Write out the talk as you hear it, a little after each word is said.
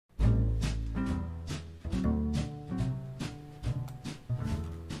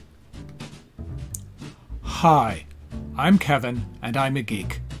Hi, I'm Kevin, and I'm a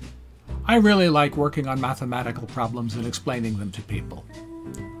geek. I really like working on mathematical problems and explaining them to people.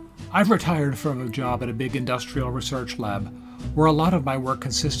 I've retired from a job at a big industrial research lab, where a lot of my work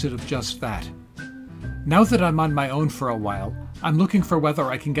consisted of just that. Now that I'm on my own for a while, I'm looking for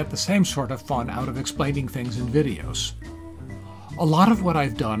whether I can get the same sort of fun out of explaining things in videos. A lot of what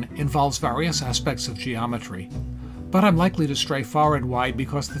I've done involves various aspects of geometry, but I'm likely to stray far and wide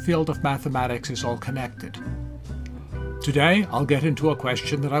because the field of mathematics is all connected. Today, I'll get into a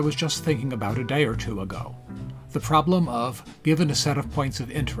question that I was just thinking about a day or two ago. The problem of, given a set of points of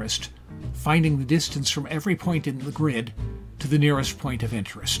interest, finding the distance from every point in the grid to the nearest point of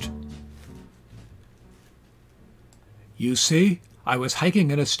interest. You see, I was hiking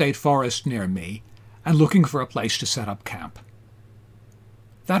in a state forest near me and looking for a place to set up camp.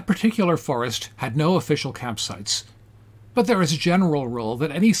 That particular forest had no official campsites, but there is a general rule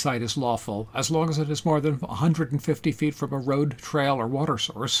that any site is lawful as long as it is more than 150 feet from a road, trail, or water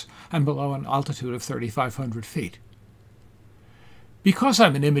source and below an altitude of 3,500 feet. Because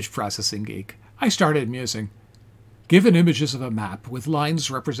I'm an image processing geek, I started musing. Given images of a map with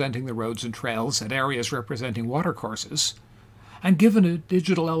lines representing the roads and trails and areas representing watercourses, and given a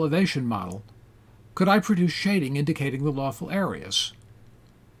digital elevation model, could I produce shading indicating the lawful areas?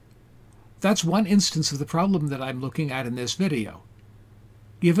 That's one instance of the problem that I'm looking at in this video.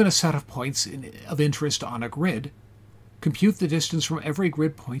 Given a set of points of interest on a grid, compute the distance from every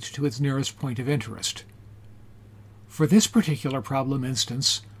grid point to its nearest point of interest. For this particular problem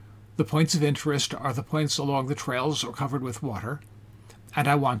instance, the points of interest are the points along the trails or covered with water, and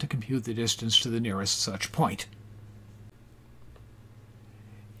I want to compute the distance to the nearest such point.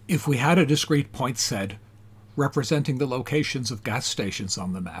 If we had a discrete point set representing the locations of gas stations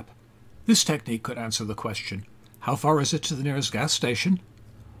on the map, this technique could answer the question, how far is it to the nearest gas station?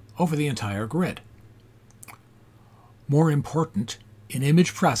 Over the entire grid. More important, in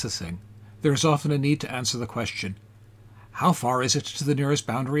image processing, there is often a need to answer the question, how far is it to the nearest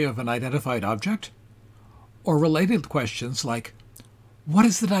boundary of an identified object? Or related questions like, what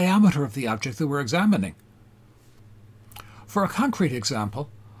is the diameter of the object that we're examining? For a concrete example,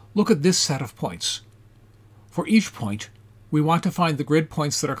 look at this set of points. For each point, we want to find the grid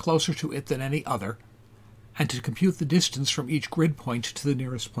points that are closer to it than any other, and to compute the distance from each grid point to the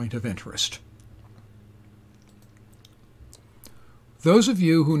nearest point of interest. Those of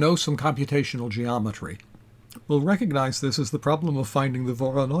you who know some computational geometry will recognize this as the problem of finding the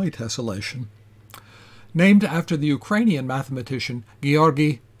Voronoi tessellation, named after the Ukrainian mathematician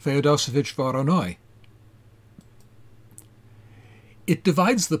Georgy Feodosovich Voronoi. It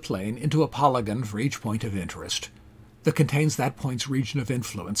divides the plane into a polygon for each point of interest that contains that point's region of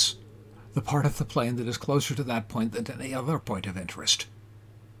influence, the part of the plane that is closer to that point than any other point of interest.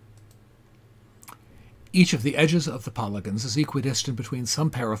 Each of the edges of the polygons is equidistant between some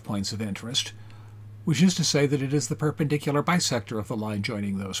pair of points of interest, which is to say that it is the perpendicular bisector of the line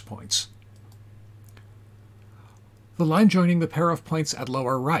joining those points. The line joining the pair of points at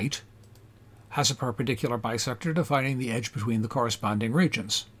lower right has a perpendicular bisector defining the edge between the corresponding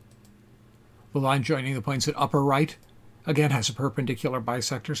regions. The line joining the points at upper right again has a perpendicular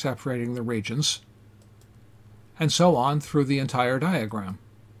bisector separating the regions, and so on through the entire diagram.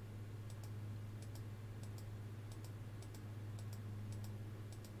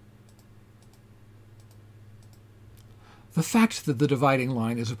 The fact that the dividing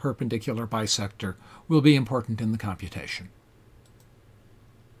line is a perpendicular bisector will be important in the computation.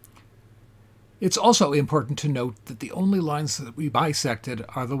 It's also important to note that the only lines that we bisected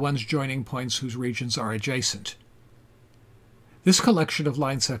are the ones joining points whose regions are adjacent. This collection of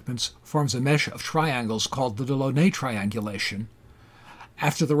line segments forms a mesh of triangles called the Delaunay triangulation,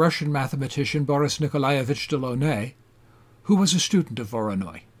 after the Russian mathematician Boris Nikolaevich Delaunay, who was a student of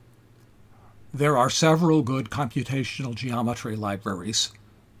Voronoi. There are several good computational geometry libraries,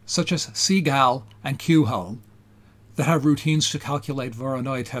 such as CGAL and QHOL, that have routines to calculate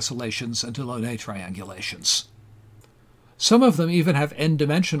Voronoi tessellations and Delaunay triangulations. Some of them even have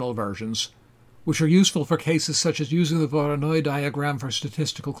n-dimensional versions, which are useful for cases such as using the Voronoi diagram for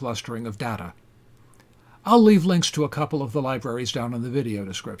statistical clustering of data. I'll leave links to a couple of the libraries down in the video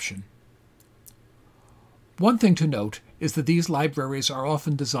description. One thing to note is that these libraries are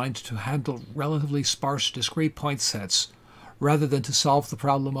often designed to handle relatively sparse discrete point sets rather than to solve the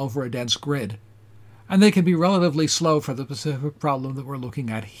problem over a dense grid, and they can be relatively slow for the specific problem that we're looking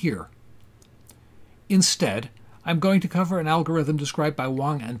at here. Instead, I'm going to cover an algorithm described by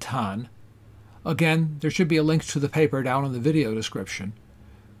Wang and Tan. Again, there should be a link to the paper down in the video description,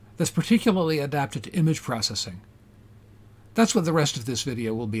 that's particularly adapted to image processing. That's what the rest of this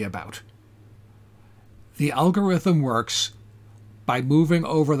video will be about. The algorithm works by moving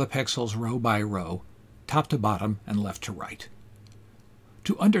over the pixels row by row, top to bottom and left to right.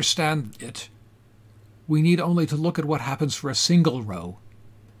 To understand it, we need only to look at what happens for a single row,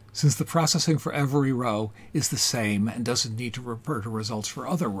 since the processing for every row is the same and doesn't need to refer to results for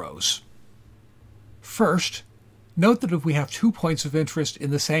other rows. First, note that if we have 2 points of interest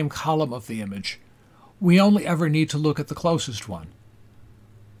in the same column of the image, we only ever need to look at the closest one.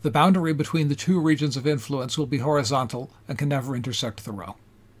 The boundary between the 2 regions of influence will be horizontal and can never intersect the row.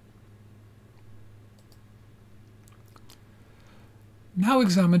 Now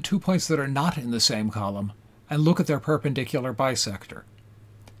examine 2 points that are not in the same column and look at their perpendicular bisector.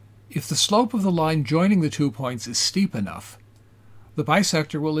 If the slope of the line joining the 2 points is steep enough, the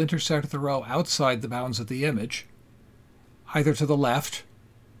bisector will intersect the row outside the bounds of the image, either to the left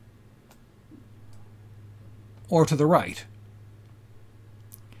or to the right.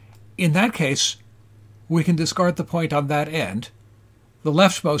 In that case, we can discard the point on that end. The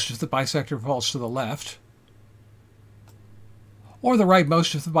leftmost if the bisector falls to the left, or the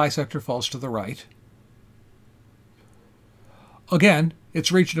rightmost if the bisector falls to the right. Again,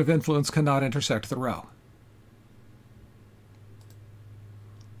 its region of influence cannot intersect the row.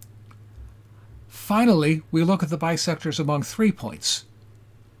 Finally, we look at the bisectors among 3 points.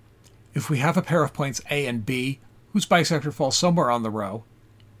 If we have a pair of points A and B, whose bisector falls somewhere on the row,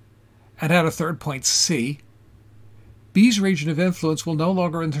 and add a third point C, B's region of influence will no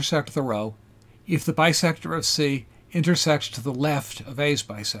longer intersect the row if the bisector of C intersects to the left of A's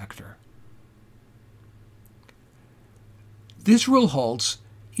bisector. This rule holds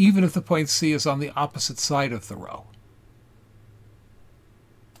even if the point C is on the opposite side of the row.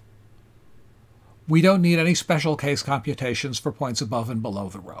 We don't need any special case computations for points above and below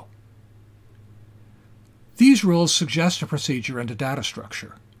the row. These rules suggest a procedure and a data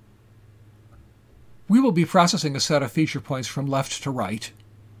structure. We will be processing a set of feature points from left to right,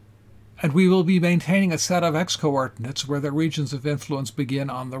 and we will be maintaining a set of x-coordinates where the regions of influence begin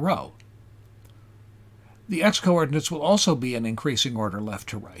on the row. The x-coordinates will also be in increasing order left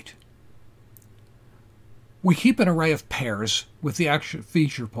to right. We keep an array of pairs with the actual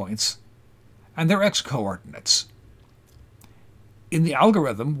feature points and their x-coordinates. In the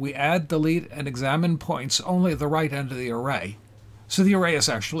algorithm, we add, delete, and examine points only at the right end of the array, so the array is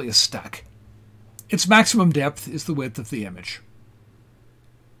actually a stack. Its maximum depth is the width of the image.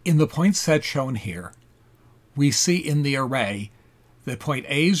 In the point set shown here, we see in the array that point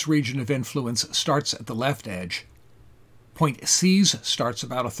A's region of influence starts at the left edge, point C's starts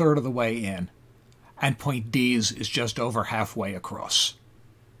about a third of the way in, and point D's is just over halfway across.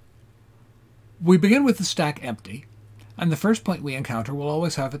 We begin with the stack empty, and the first point we encounter will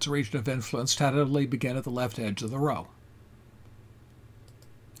always have its region of influence tentatively begin at the left edge of the row.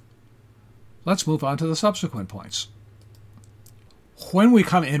 Let's move on to the subsequent points. When we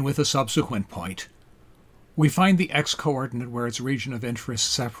come in with a subsequent point, we find the x-coordinate where its region of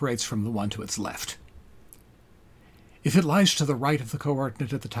interest separates from the one to its left. If it lies to the right of the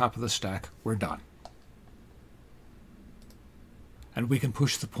coordinate at the top of the stack, we're done. And we can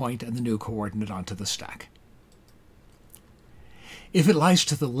push the point and the new coordinate onto the stack. If it lies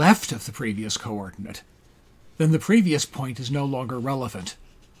to the left of the previous coordinate, then the previous point is no longer relevant,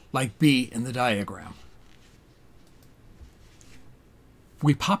 like B in the diagram.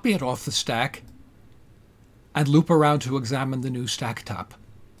 We copy it off the stack and loop around to examine the new stack top.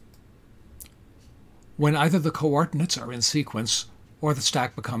 When either the coordinates are in sequence or the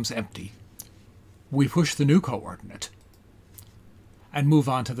stack becomes empty, we push the new coordinate and move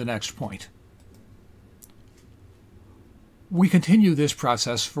on to the next point. We continue this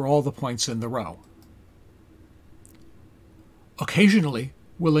process for all the points in the row. Occasionally,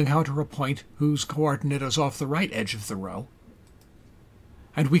 we'll encounter a point whose coordinate is off the right edge of the row,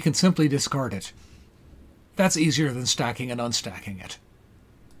 and we can simply discard it. That's easier than stacking and unstacking it.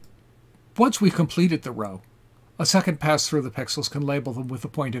 Once we've completed the row, a second pass through the pixels can label them with the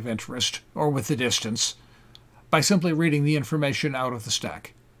point of interest, or with the distance, by simply reading the information out of the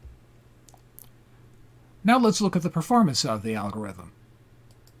stack. Now let's look at the performance of the algorithm.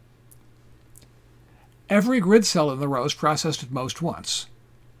 Every grid cell in the row is processed at most once.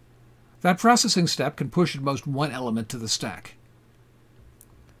 That processing step can push at most one element to the stack.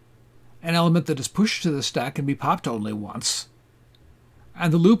 An element that is pushed to the stack can be popped only once,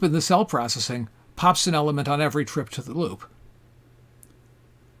 and the loop in the cell processing pops an element on every trip to the loop.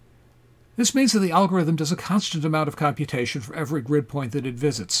 This means that the algorithm does a constant amount of computation for every grid point that it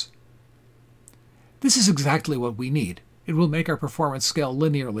visits. This is exactly what we need. It will make our performance scale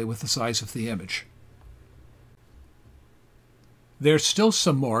linearly with the size of the image. There's still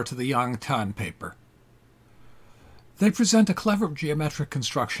some more to the Yang Tan paper. They present a clever geometric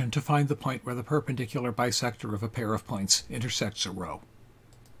construction to find the point where the perpendicular bisector of a pair of points intersects a row.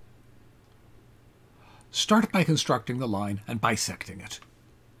 Start by constructing the line and bisecting it.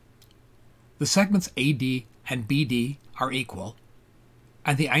 The segments AD and BD are equal,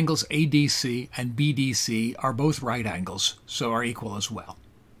 and the angles ADC and BDC are both right angles, so are equal as well.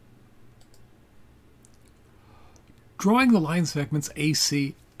 Drawing the line segments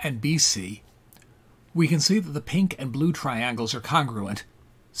AC and BC, we can see that the pink and blue triangles are congruent,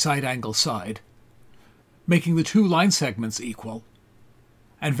 side angle side, making the two line segments equal,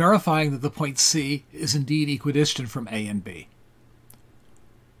 and verifying that the point C is indeed equidistant from A and B.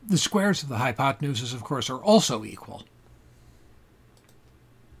 The squares of the hypotenuses, of course, are also equal.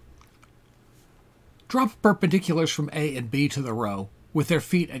 Drop perpendiculars from A and B to the row, with their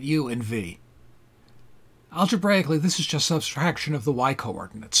feet at U and V. Algebraically, this is just subtraction of the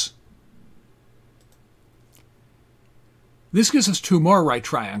y-coordinates. This gives us two more right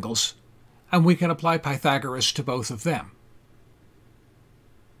triangles, and we can apply Pythagoras to both of them.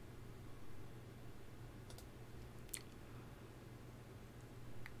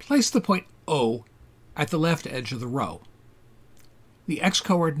 Place the point O at the left edge of the row. The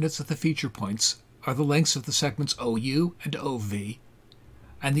x-coordinates of the feature points are the lengths of the segments OU and OV,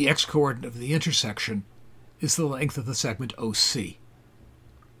 and the x-coordinate of the intersection is the length of the segment OC.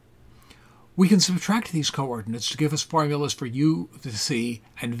 We can subtract these coordinates to give us formulas for UC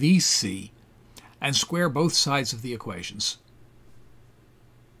and VC and square both sides of the equations.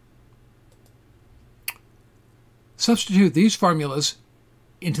 Substitute these formulas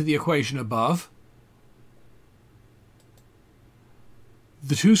into the equation above.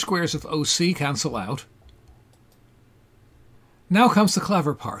 The two squares of OC cancel out. Now comes the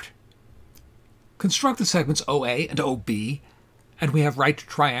clever part. Construct the segments OA and OB, and we have right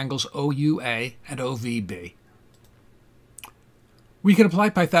triangles OUA and OVB. We can apply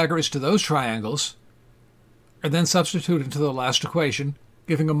Pythagoras to those triangles, and then substitute into the last equation,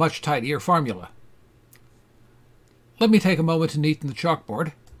 giving a much tidier formula. Let me take a moment to neaten the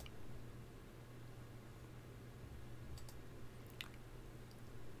chalkboard.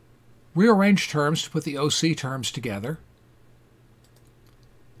 Rearrange terms to put the OC terms together.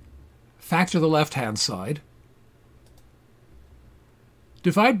 Factor the left-hand side.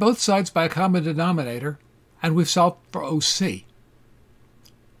 Divide both sides by a common denominator, and we've solved for OC.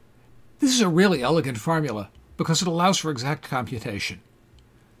 This is a really elegant formula because it allows for exact computation.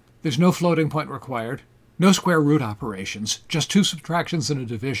 There's no floating point required, no square root operations, just two subtractions and a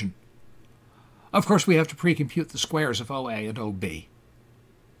division. Of course, we have to pre-compute the squares of OA and OB.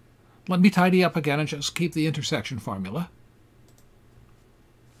 Let me tidy up again and just keep the intersection formula.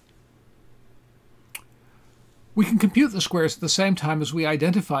 We can compute the squares at the same time as we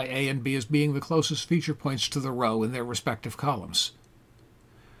identify A and B as being the closest feature points to the row in their respective columns.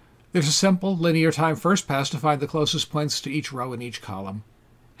 There's a simple linear time first pass to find the closest points to each row in each column,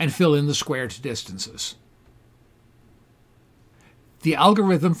 and fill in the squared distances. The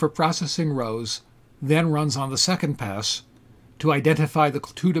algorithm for processing rows then runs on the second pass to identify the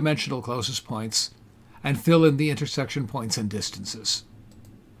two-dimensional closest points and fill in the intersection points and distances.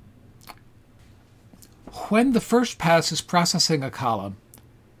 When the first pass is processing a column,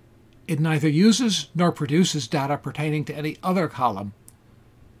 it neither uses nor produces data pertaining to any other column,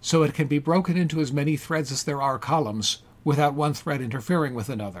 so it can be broken into as many threads as there are columns without one thread interfering with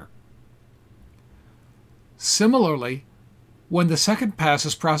another. Similarly, when the second pass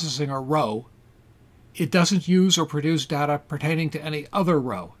is processing a row, it doesn't use or produce data pertaining to any other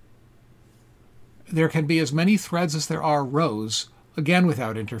row. There can be as many threads as there are rows, again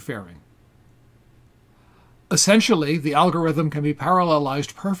without interfering. Essentially, the algorithm can be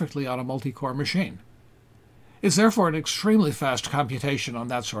parallelized perfectly on a multi-core machine. It's therefore an extremely fast computation on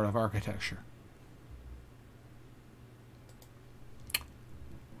that sort of architecture.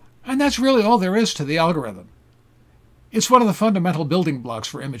 And that's really all there is to the algorithm. It's one of the fundamental building blocks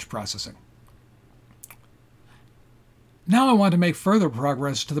for image processing. Now I want to make further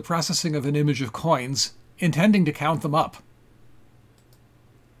progress to the processing of an image of coins, intending to count them up.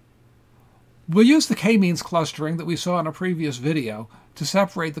 We'll use the k-means clustering that we saw in a previous video to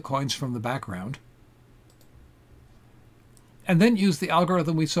separate the coins from the background, and then use the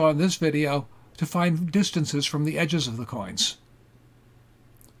algorithm we saw in this video to find distances from the edges of the coins.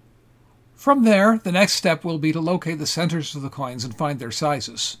 From there, the next step will be to locate the centers of the coins and find their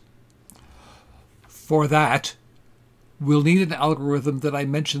sizes. For that, we'll need an algorithm that I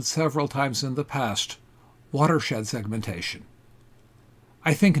mentioned several times in the past, watershed segmentation.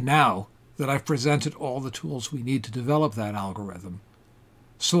 I think now that I've presented all the tools we need to develop that algorithm,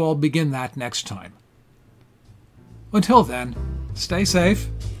 so I'll begin that next time. Until then, stay safe,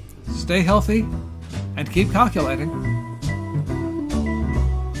 stay healthy, and keep calculating.